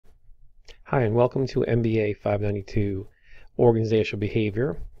Hi, and welcome to MBA592 Organizational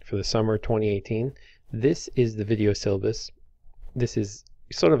Behavior for the summer 2018. This is the video syllabus. This is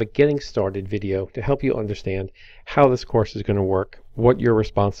sort of a getting started video to help you understand how this course is going to work, what your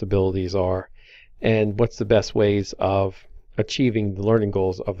responsibilities are, and what's the best ways of achieving the learning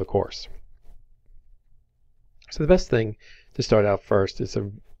goals of the course. So the best thing to start out first is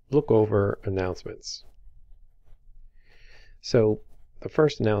to look over announcements. So the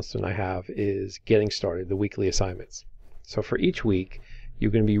first announcement I have is getting started, the weekly assignments. So for each week, you're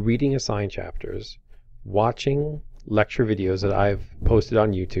going to be reading assigned chapters, watching lecture videos that I've posted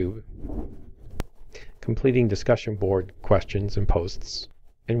on YouTube, completing discussion board questions and posts,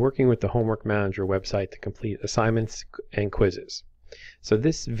 and working with the Homework Manager website to complete assignments and quizzes. So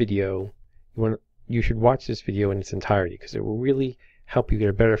this video, you should watch this video in its entirety because it will really help you get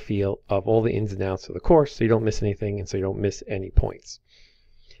a better feel of all the ins and outs of the course so you don't miss anything and so you don't miss any points.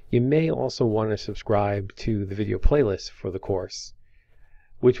 You may also want to subscribe to the video playlist for the course,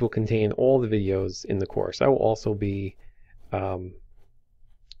 which will contain all the videos in the course. I will also be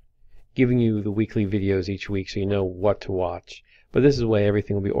giving you the weekly videos each week so you know what to watch. But this is the way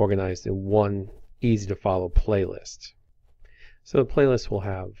everything will be organized in one easy to follow playlist. So the playlist will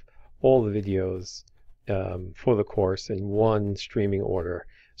have all the videos for the course in one streaming order.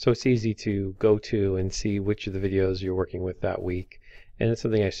 So it's easy to go to and see which of the videos you're working with that week. And it's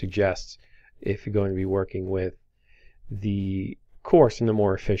something I suggest if you're going to be working with the course in a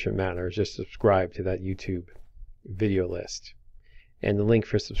more efficient manner. Just subscribe to that YouTube video list. And the link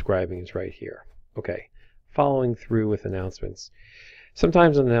for subscribing is right here. Okay, following through with announcements.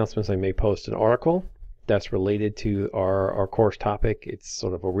 Sometimes in announcements I may post an article that's related to our course topic. It's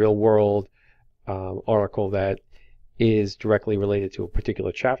sort of a real world article that is directly related to a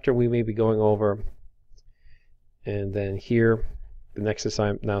particular chapter we may be going over. And then here, the next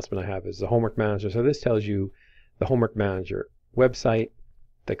announcement I have is the Homework Manager. So this tells you the Homework Manager website,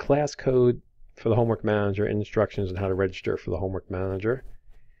 the class code for the Homework Manager, and instructions on how to register for the Homework Manager.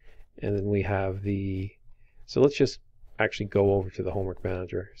 And then we have so let's just actually go over to the Homework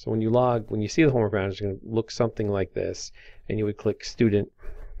Manager. So when you see the Homework Manager, it's going to look something like this, and you would click Student,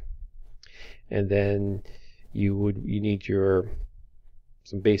 and then you need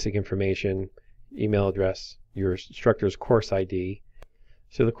some basic information, email address, your instructor's course ID.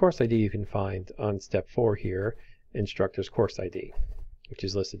 So the course ID you can find on step 4 here, instructor's course ID, which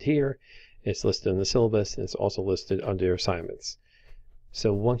is listed here. It's listed in the syllabus, and it's also listed under assignments.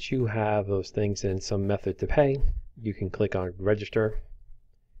 So once you have those things and some method to pay, you can click on register.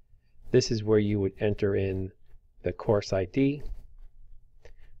 This is where you would enter in the course ID.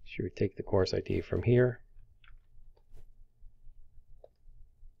 So you would take the course ID from here,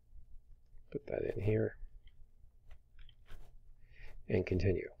 put that in here, and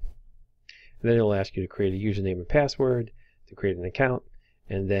continue. And then it'll ask you to create a username and password to create an account,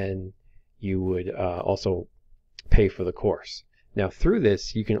 and then you would also pay for the course. Now through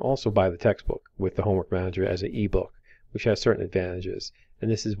this, you can also buy the textbook with the Homework Manager as an ebook, which has certain advantages. And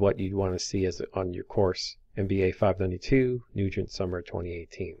this is what you'd want to see on your course, MBA592, Nugent Summer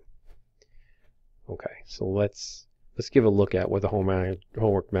 2018. Okay, so let's give a look at what the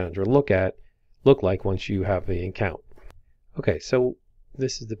Homework Manager look like once you have the account. Okay, so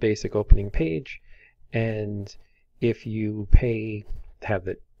this is the basic opening page, and if you pay to have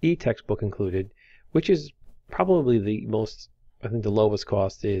the e-textbook included, which is probably the most, I think the lowest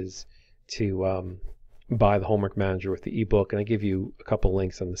cost is to buy the Homework Manager with the ebook, and I give you a couple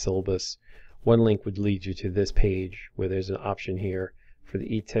links on the syllabus. One link would lead you to this page where there's an option here for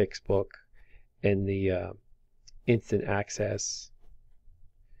the e-textbook and the instant access.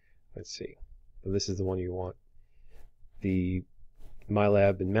 Let's see, so this is the one you want. The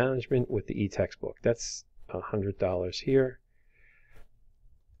MyLab and Management with the e-textbook. That's $100 here.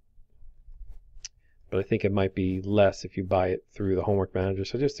 But I think it might be less if you buy it through the Homework Manager.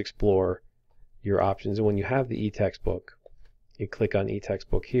 So just explore your options. And when you have the e-textbook, you click on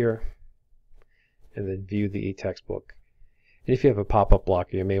e-textbook here, and then view the e-textbook. And if you have a pop-up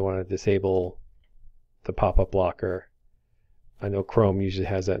blocker, you may want to disable the pop-up blocker. I know Chrome usually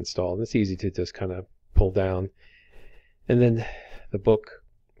has that installed. It's easy to just kind of pull down. And then the book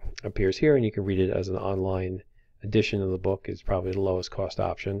appears here, and you can read it as an online edition of the book. Is probably the lowest cost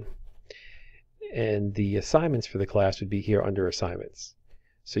option. And the assignments for the class would be here under assignments.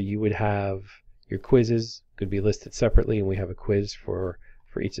 So you would have your quizzes could be listed separately, and we have a quiz for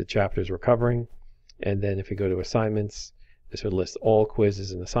each of the chapters we're covering. And then if you go to assignments, this would list all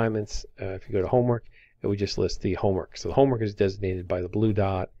quizzes and assignments. If you go to homework, it would just list the homework. So the homework is designated by the blue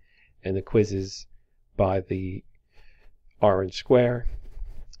dot, and the quizzes by the orange square.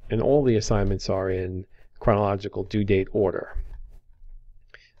 And all the assignments are in chronological due date order.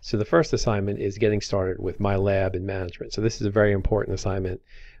 So the first assignment is getting started with my lab and management. So this is a very important assignment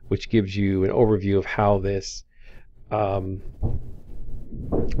which gives you an overview of how this website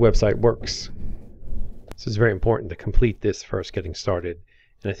works. So it's very important to complete this first, getting started.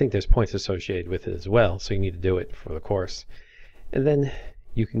 And I think there's points associated with it as well, so you need to do it for the course. And then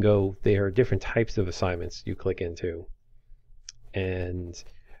you can go, there are different types of assignments you click into. And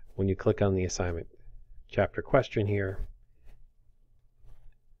when you click on the assignment chapter question here,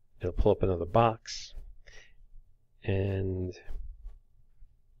 it'll pull up another box. And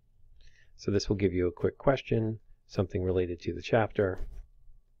so this will give you a quick question, something related to the chapter.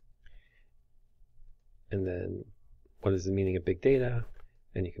 And then what is the meaning of big data?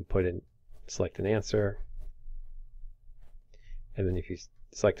 And you can put in, select an answer. And then if you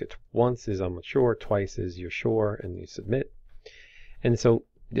select it once is I'm unsure, twice is you're sure, and you submit. And so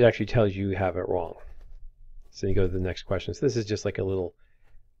it actually tells you have it wrong. So you go to the next question. So this is just like a little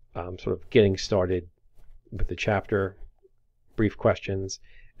sort of getting started with the chapter, brief questions.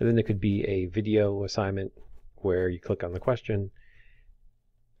 And then there could be a video assignment where you click on the question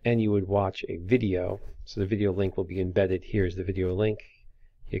and you would watch a video. So the video link will be embedded. Here's the video link.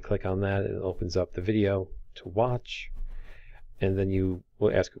 You click on that and it opens up the video to watch. And then you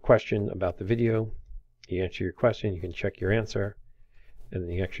will ask a question about the video. You answer your question, you can check your answer, and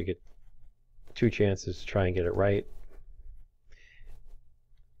then you actually get 2 chances to try and get it right.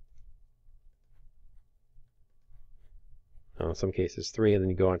 In some cases 3, and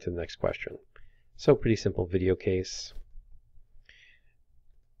then you go on to the next question. So pretty simple video case.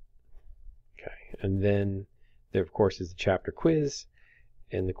 Okay, and then there of course is the chapter quiz,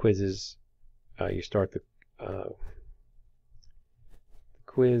 and the quizzes, you start the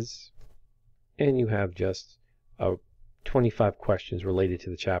quiz, and you have just 25 questions related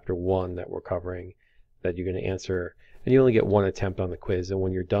to the chapter 1 that we're covering that you're going to answer, and you only get 1 attempt on the quiz. And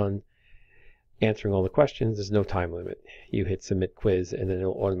when you're done answering all the questions, there's no time limit. You hit submit quiz, and then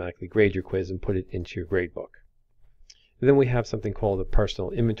it'll automatically grade your quiz and put it into your grade book. And then we have something called a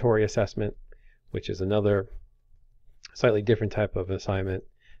personal inventory assessment, which is another slightly different type of assignment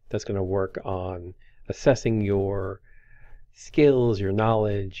that's going to work on assessing your skills, your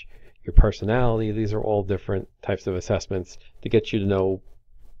knowledge, your personality. These are all different types of assessments to get you to know,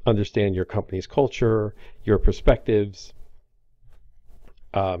 understand your company's culture, your perspectives,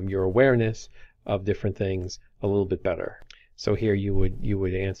 your awareness of different things a little bit better. So here you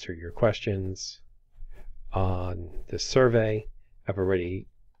would answer your questions on this survey. I've already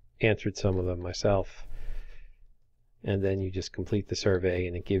answered some of them myself. And then you just complete the survey,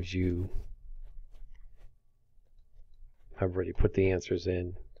 and it gives you, I've already put the answers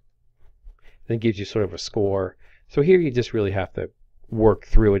in. Then it gives you sort of a score. So here you just really have to work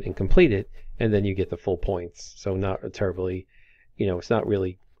through it and complete it, and then you get the full points. So not a terribly, it's not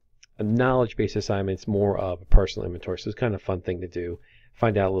really a knowledge-based assignment. It's more of a personal inventory. So it's kind of a fun thing to do.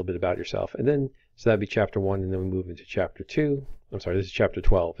 Find out a little bit about yourself. And then, so that'd be chapter 1, and then we move into chapter 2. I'm sorry, this is chapter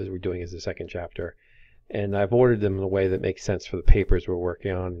 12, as we're doing as the second chapter. And I've ordered them in a way that makes sense for the papers we're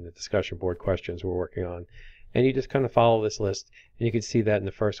working on and the discussion board questions we're working on. And you just kind of follow this list, and you can see that in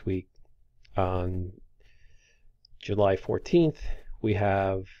the first week on July 14th, we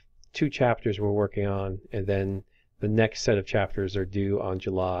have 2 chapters we're working on, and then the next set of chapters are due on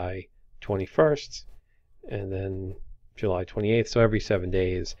July 21st, and then July 28th. So every 7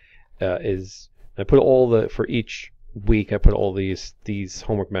 days I put all for each week, I put all these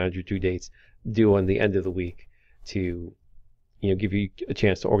homework manager due dates due on the end of the week to give you a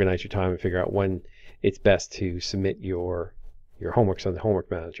chance to organize your time and figure out when it's best to submit your homeworks on the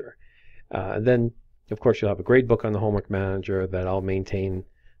homework manager. And then of course you'll have a grade book on the homework manager that I'll maintain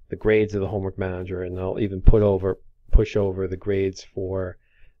the grades of the homework manager, and I'll even push over the grades for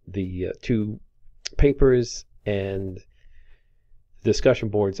the 2 papers and discussion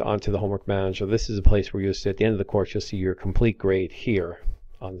boards onto the homework manager. This is a place where you'll see at the end of the course, you'll see your complete grade here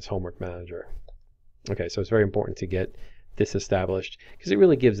on this homework manager. Okay, so it's very important to get this established because it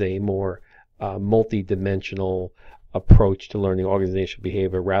really gives a more multi-dimensional approach to learning organizational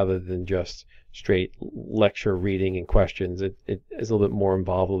behavior rather than just straight lecture reading and questions. It is a little bit more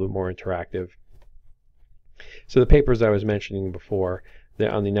involved, a little bit more interactive. So the papers I was mentioning before,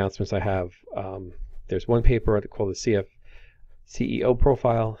 on the announcements I have, there's one paper called the CEO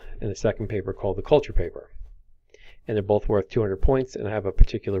profile and a second paper called the culture paper. And they're both worth 200 points, and I have a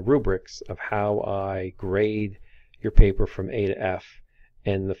particular rubrics of how I grade your paper from A to F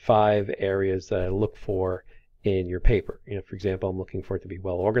and the 5 areas that I look for in your paper. For example, I'm looking for it to be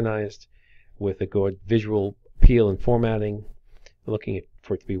well organized with a good visual appeal and formatting, I'm looking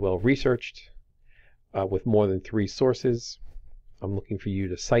for it to be well researched with more than 3 sources. I'm looking for you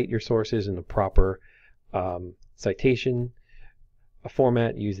to cite your sources in the proper citation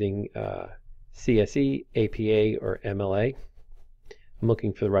format using CSE, APA, or MLA. I'm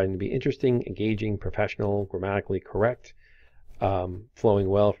looking for the writing to be interesting, engaging, professional, grammatically correct, flowing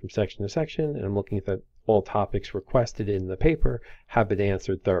well from section to section, and I'm looking that all topics requested in the paper have been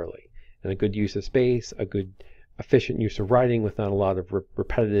answered thoroughly. And a good use of space, a good efficient use of writing with not a lot of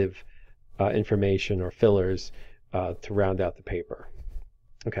repetitive information or fillers to round out the paper.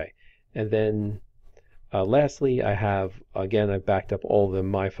 Okay, and then lastly, I have, again, I've backed up all the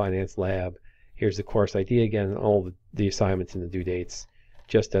My Finance Lab. Here's the course ID again, all the assignments and the due dates,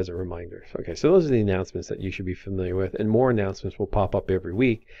 just as a reminder. Okay, so those are the announcements that you should be familiar with, and more announcements will pop up every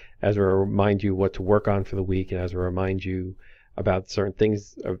week as we remind you what to work on for the week, and as we remind you about certain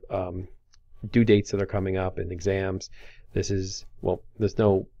things, due dates that are coming up and exams. This is, well, there's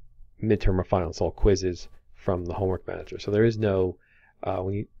no midterm or final, it's all quizzes from the homework manager. So there is no,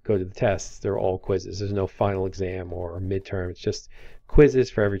 when you go to the tests, they're all quizzes. There's no final exam or midterm. It's just quizzes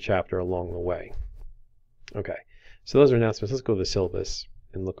for every chapter along the way. Okay, so those are announcements. Let's go to the syllabus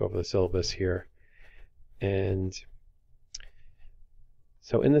and look over the syllabus here. And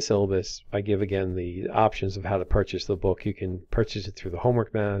so in the syllabus, I give again the options of how to purchase the book. You can purchase it through the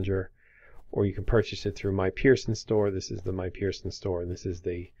homework manager, or you can purchase it through My Pearson store. This is the My Pearson store, and this is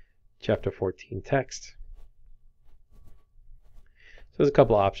the Chapter 14 text. So there's a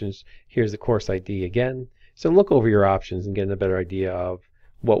couple of options. Here's the course ID again. So look over your options and get a better idea of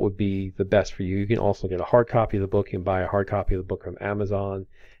what would be the best for you. You can also get a hard copy of the book. You can buy a hard copy of the book from Amazon.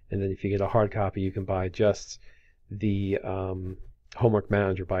 And then if you get a hard copy, you can buy just the homework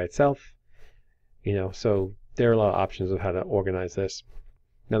manager by itself. You know, so there are a lot of options of how to organize this.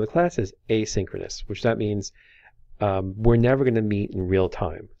 Now the class is asynchronous, which that means we're never going to meet in real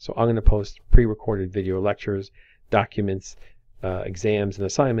time. So I'm going to post pre-recorded video lectures, documents, exams, and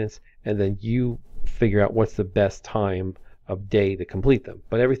assignments, and then you figure out what's the best time of day to complete them.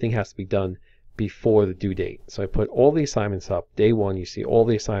 But everything has to be done before the due date. So I put all the assignments up. Day 1, you see all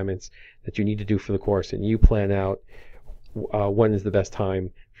the assignments that you need to do for the course, and you plan out when is the best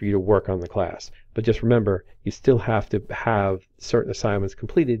time for you to work on the class. But just remember, you still have to have certain assignments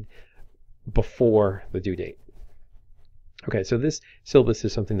completed before the due date. Okay, so this syllabus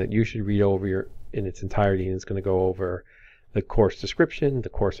is something that you should read over in its entirety, and it's going to go over the course description, the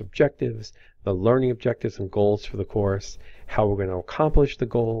course objectives, the learning objectives and goals for the course, how we're going to accomplish the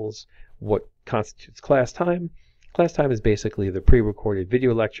goals, what constitutes class time. Class time is basically the pre-recorded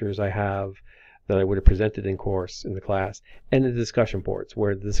video lectures I have that I would have presented in the class, and the discussion boards,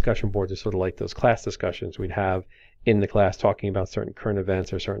 where the discussion boards are sort of like those class discussions we'd have in the class talking about certain current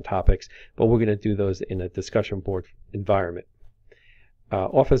events or certain topics, but we're going to do those in a discussion board environment.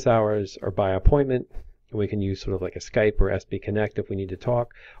 Office hours are by appointment. We can use sort of like a Skype or SB Connect if we need to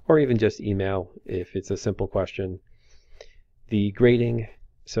talk, or even just email if it's a simple question. The grading,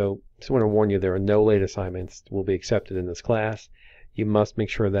 so I just want to warn you, there are no late assignments that will be accepted in this class. You must make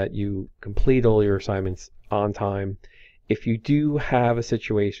sure that you complete all your assignments on time. If you do have a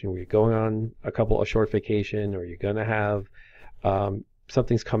situation where you're going on a short vacation, or you're going to have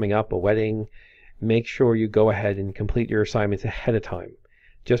something's coming up, a wedding, make sure you go ahead and complete your assignments ahead of time.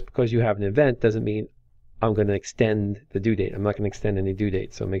 Just because you have an event doesn't mean I'm going to extend the due date. I'm not going to extend any due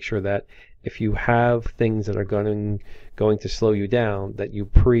date. So make sure that if you have things that are going to slow you down, that you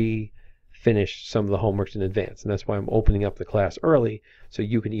finish some of the homeworks in advance. And that's why I'm opening up the class early, so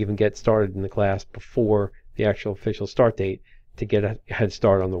you can even get started in the class before the actual official start date to get a head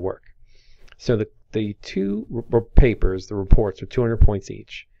start on the work. So the two papers, the reports, are 200 points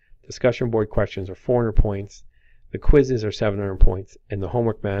each. Discussion board questions are 400 points. The quizzes are 700 points, and the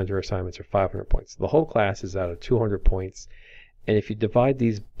homework manager assignments are 500 points. The whole class is out of 200 points, and if you divide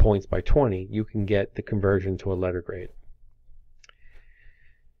these points by 20, you can get the conversion to a letter grade.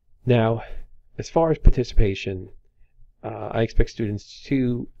 Now, as far as participation, I expect students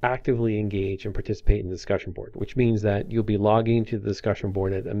to actively engage and participate in the discussion board, which means that you'll be logging into the discussion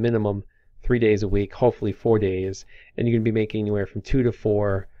board at a minimum 3 days a week, hopefully 4 days, and you're going to be making anywhere from 2 to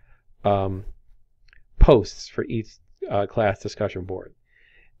 4 posts for each class discussion board.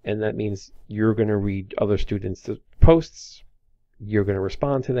 And that means you're going to read other students' posts, you're going to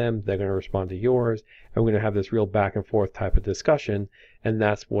respond to them, they're going to respond to yours, and we're going to have this real back and forth type of discussion, and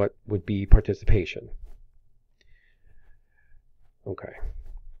that's what would be participation. Okay.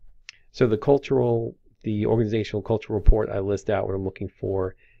 So the organizational cultural report, I list out what I'm looking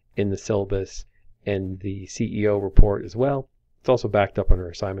for in the syllabus, and the CEO report as well. It's also backed up on our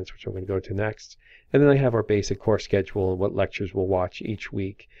assignments, which I'm going to go to next. And then I have our basic course schedule and what lectures we'll watch each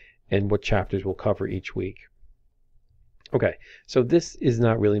week and what chapters we'll cover each week. Okay, so this is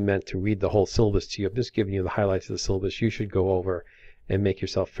not really meant to read the whole syllabus to you. I'm just giving you the highlights of the syllabus. You should go over and make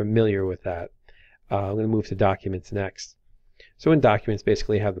yourself familiar with that. I'm going to move to documents next. So in documents,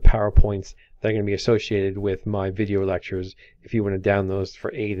 basically I have the PowerPoints that are going to be associated with my video lectures if you want to download those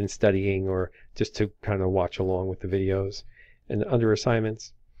for aid in studying or just to kind of watch along with the videos. And under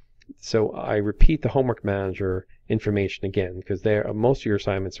assignments, so I repeat the homework manager information again because most of your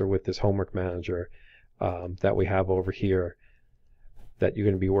assignments are with this homework manager that we have over here that you're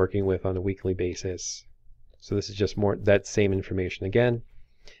going to be working with on a weekly basis. So this is just more that same information again.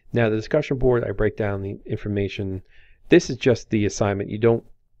 Now the discussion board, I break down the information. This is just the assignment. You're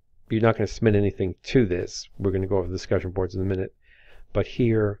not going to submit anything to this. We're going to go over the discussion boards in a minute. But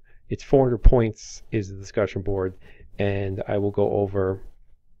here, it's 400 points is the discussion board, and I will go over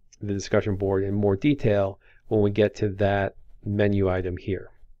the discussion board in more detail when we get to that menu item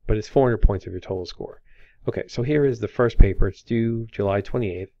here. But it's 400 points of your total score. Okay, so here is the first paper. It's due July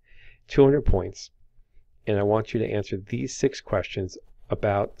 28th, 200 points. And I want you to answer these 6 questions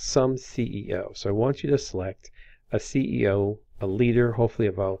about some CEO. So I want you to select a CEO, a leader, hopefully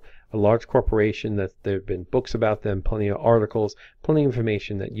of a large corporation that there have been books about them, plenty of articles, plenty of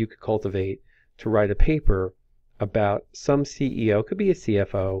information that you could cultivate to write a paper about some CEO. It could be a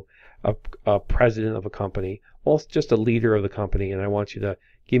CFO, a president of a company, also just a leader of the company. And I want you to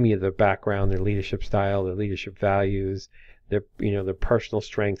give me their background, their leadership style, their leadership values, their personal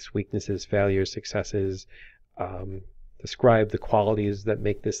strengths, weaknesses, failures, successes. Describe the qualities that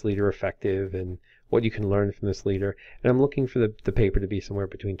make this leader effective and what you can learn from this leader. And I'm looking for the paper to be somewhere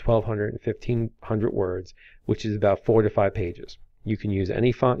between 1,200 and 1,500 words, which is about 4 to 5 pages. You can use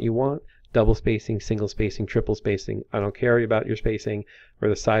any font you want, double spacing, single spacing, triple spacing. I don't care about your spacing or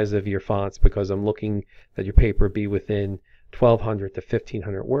the size of your fonts because I'm looking that your paper be within 1,200 to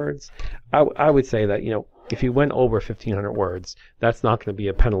 1,500 words. I would say that, if you went over 1,500 words, that's not going to be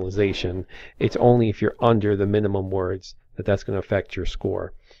a penalization. It's only if you're under the minimum words that's going to affect your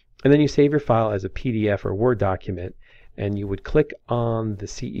score. And then you save your file as a PDF or Word document, and you would click on the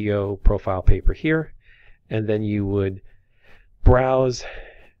CEO profile paper here, and then you would browse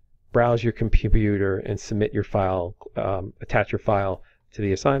your computer and submit your file, attach your file to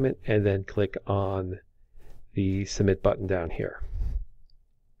the assignment, and then click on the submit button down here.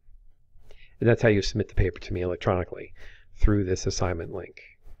 And that's how you submit the paper to me electronically through this assignment link.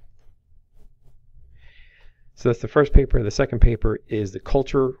 So that's the first paper. The second paper is the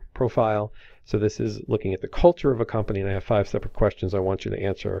culture profile. So this is looking at the culture of a company, and I have 5 separate questions I want you to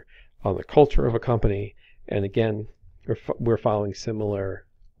answer on the culture of a company. And again, we're following similar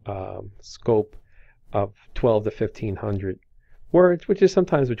scope of 12 to 1,500 words, which is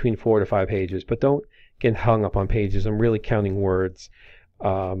sometimes between 4 to 5 pages, but don't get hung up on pages. I'm really counting words,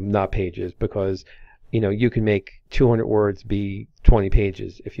 not pages, because you can make 200 words be 20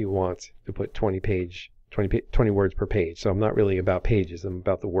 pages if you want to put 20 words per page. So I'm not really about pages, I'm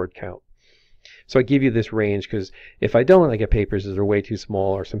about the word count. So I give you this range because if I don't, I get papers that are way too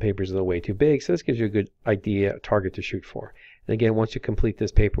small or some papers that are way too big. So this gives you a good idea, a target to shoot for. And again, once you complete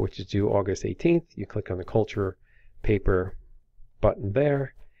this paper, which is due August 18th, you click on the culture paper button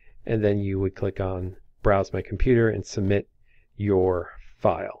there, and then you would click on browse my computer and submit your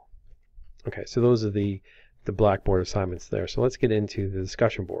file. Okay, so those are the Blackboard assignments there. So let's get into the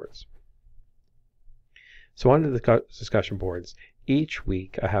discussion boards. So under the discussion boards, each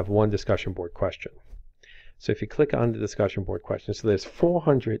week I have one discussion board question. So if you click on the discussion board question, so there's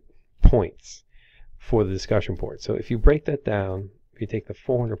 400 points for the discussion board. So if you break that down, if you take the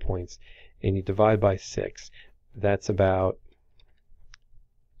 400 points and you divide by 6, that's about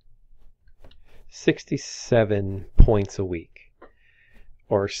 67 points a week,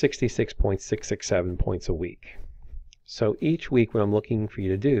 or 66.667 points a week. So each week what I'm looking for you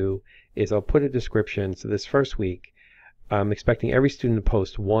to do is I'll put a description. So this first week, I'm expecting every student to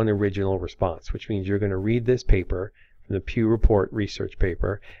post one original response, which means you're going to read this paper from the Pew Report research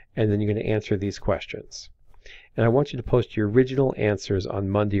paper, and then you're going to answer these questions. And I want you to post your original answers on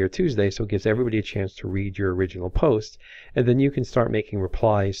Monday or Tuesday, so it gives everybody a chance to read your original post, and then you can start making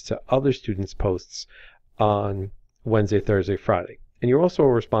replies to other students' posts on Wednesday, Thursday, Friday. And you're also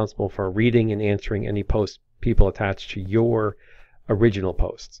responsible for reading and answering any posts people attach to your original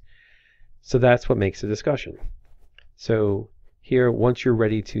posts. So that's what makes a discussion. So here, once you're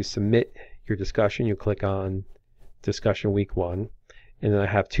ready to submit your discussion, you click on Discussion Week 1, and then I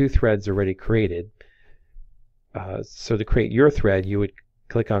have 2 threads already created. So to create your thread, you would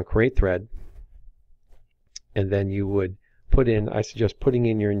click on Create Thread, and then you would I suggest putting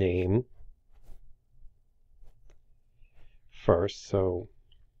in your name first. So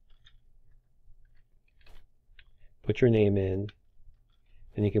put your name in,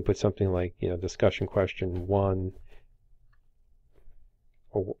 and you can put something like, discussion question 1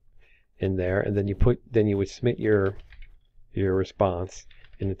 or in there, and then you would submit your response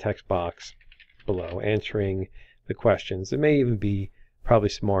in the text box below, answering the questions. It may even be probably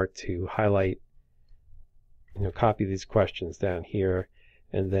smart to highlight, copy these questions down here,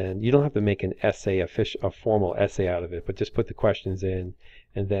 and then you don't have to make an essay, a formal essay out of it, but just put the questions in,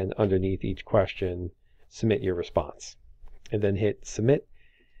 and then underneath each question, submit your response, and then hit submit,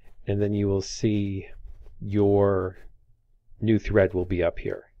 and then you will see your new thread will be up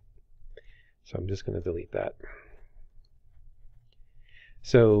here. So I'm just going to delete that.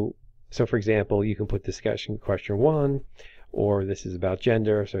 So for example, you can put discussion question 1, or this is about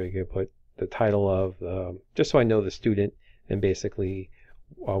gender, so you can put the title of, just so I know the student and basically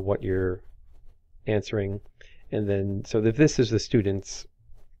what you're answering. And then, so if this is the student's,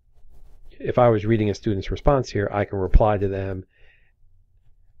 if I was reading a student's response here, I can reply to them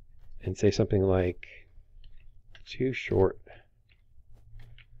and say something like, too short.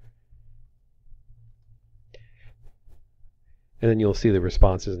 And then you'll see the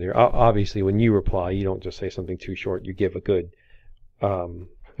responses there. Obviously, when you reply, you don't just say something too short. You give a good, you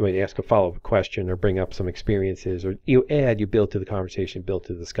might ask a follow-up question or bring up some experiences, or you build to the conversation, build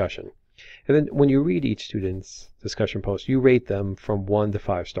to the discussion. And then when you read each student's discussion post, you rate them from 1 to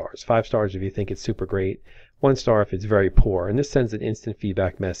 5 stars. 5 stars if you think it's super great, 1 star if it's very poor. And this sends an instant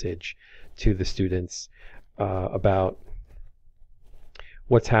feedback message to the students about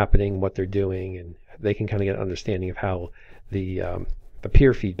what's happening, what they're doing, and they can kind of get an understanding of how the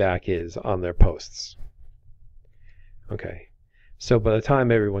peer feedback is on their posts. Okay, so by the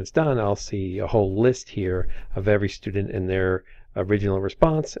time everyone's done, I'll see a whole list here of every student and their original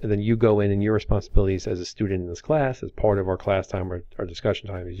response, and then you go in, and your responsibilities as a student in this class, as part of our class time or our discussion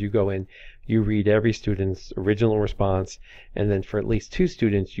time, is you go in, you read every student's original response, and then for at least 2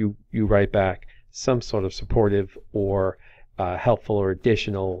 students, you write back some sort of supportive or helpful or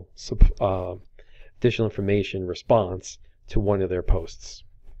additional information response to one of their posts.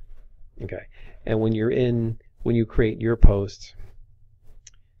 Okay, and when you create your post,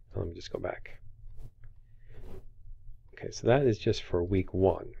 let me just go back. Okay, so that is just for week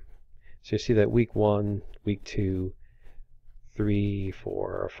 1. So you see that week 1, week 2, 3,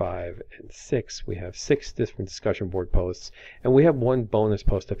 4, 5, and 6, we have 6 different discussion board posts, and we have 1 bonus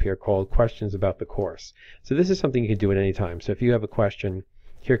post up here called questions about the course. So this is something you can do at any time. So if you have a question,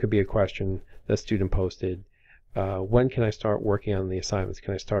 here could be a question the student posted. When can I start working on the assignments?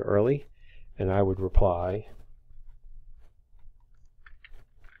 Can I start early? And I would reply,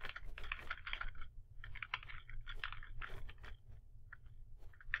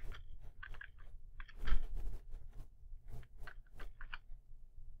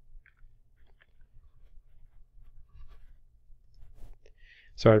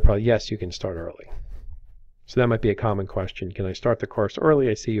 so I'd probably, yes, you can start early. So that might be a common question. Can I start the course early?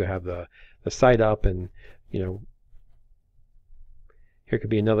 I see you have the site up, and here could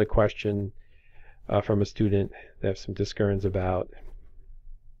be another question from a student. They have some concerns about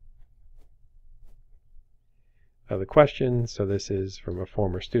the question. So this is from a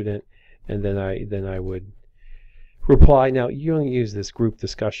former student, and then I would reply. Now you only use this group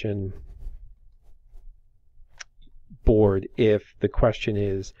discussion board if the question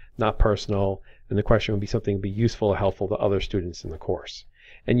is not personal, and the question would be something that would be useful or helpful to other students in the course.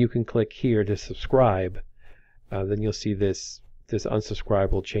 And you can click here to subscribe. Then you'll see this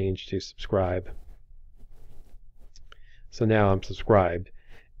unsubscribe will change to subscribe. So now I'm subscribed.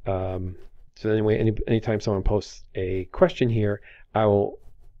 So anyway, anytime someone posts a question here, I will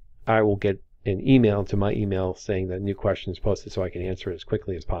get an email to my email saying that a new question is posted, so I can answer it as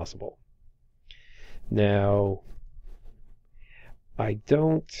quickly as possible. Now, I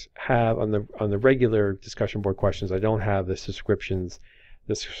don't have on the regular discussion board questions, I don't have the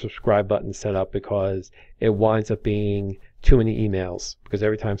subscribe button set up, because it winds up being too many emails, because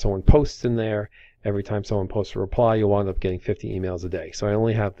every time someone posts in there, every time someone posts a reply, you'll wind up getting 50 emails a day. So I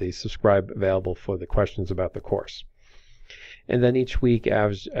only have the subscribe available for the questions about the course. And then each week,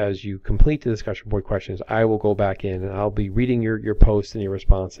 as you complete the discussion board questions, I will go back in and I'll be reading your posts and your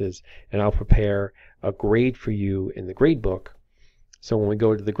responses, and I'll prepare a grade for you in the grade book. So when we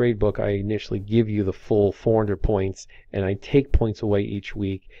go to the grade book, I initially give you the full 400 points, and I take points away each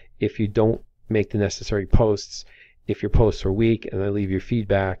week if you don't make the necessary posts, if your posts are weak, and I leave your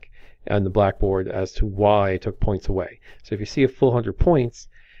feedback on the blackboard as to why I took points away. So if you see a full 100 points,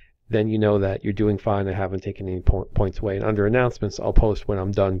 then you know that you're doing fine. I haven't taken any points away. And under announcements, I'll post when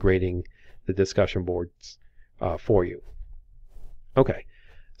I'm done grading the discussion boards for you. Okay,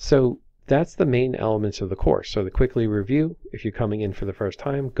 so that's the main elements of the course. So to quickly review, if you're coming in for the first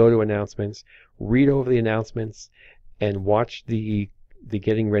time, go to announcements, read over the announcements, and watch the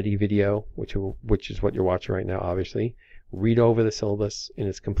getting ready video, which is what you're watching right now, obviously. Read over the syllabus in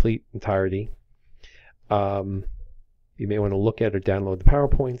its complete entirety. You may want to look at or download the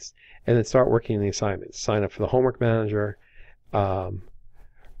PowerPoints, and then start working on the assignments. Sign up for the homework manager,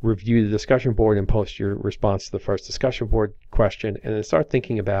 review the discussion board and post your response to the first discussion board question, and then start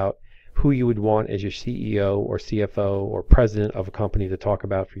thinking about who you would want as your CEO or CFO or president of a company to talk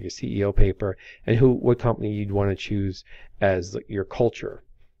about for your CEO paper, and what company you'd want to choose as your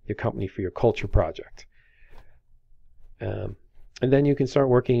company for your culture project. And then you can start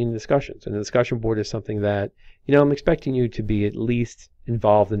working in discussions. And the discussion board is something that, I'm expecting you to be at least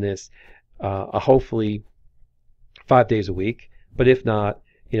involved in this, hopefully 5 days a week, but if not,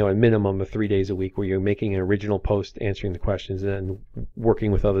 a minimum of 3 days a week where you're making an original post, answering the questions, and then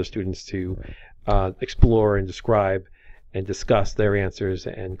working with other students to explore and describe and discuss their answers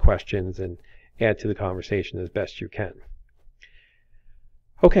and questions and add to the conversation as best you can.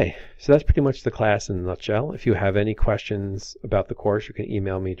 Okay, so that's pretty much the class in a nutshell. If you have any questions about the course, you can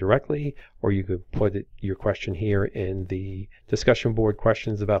email me directly, or you could put your question here in the discussion board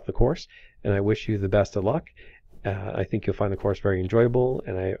questions about the course, and I wish you the best of luck. I think you'll find the course very enjoyable,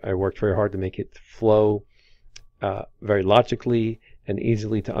 and I worked very hard to make it flow very logically and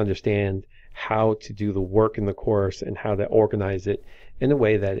easily to understand how to do the work in the course and how to organize it in a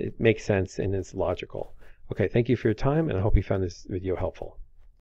way that it makes sense and is logical. Okay, thank you for your time, and I hope you found this video helpful.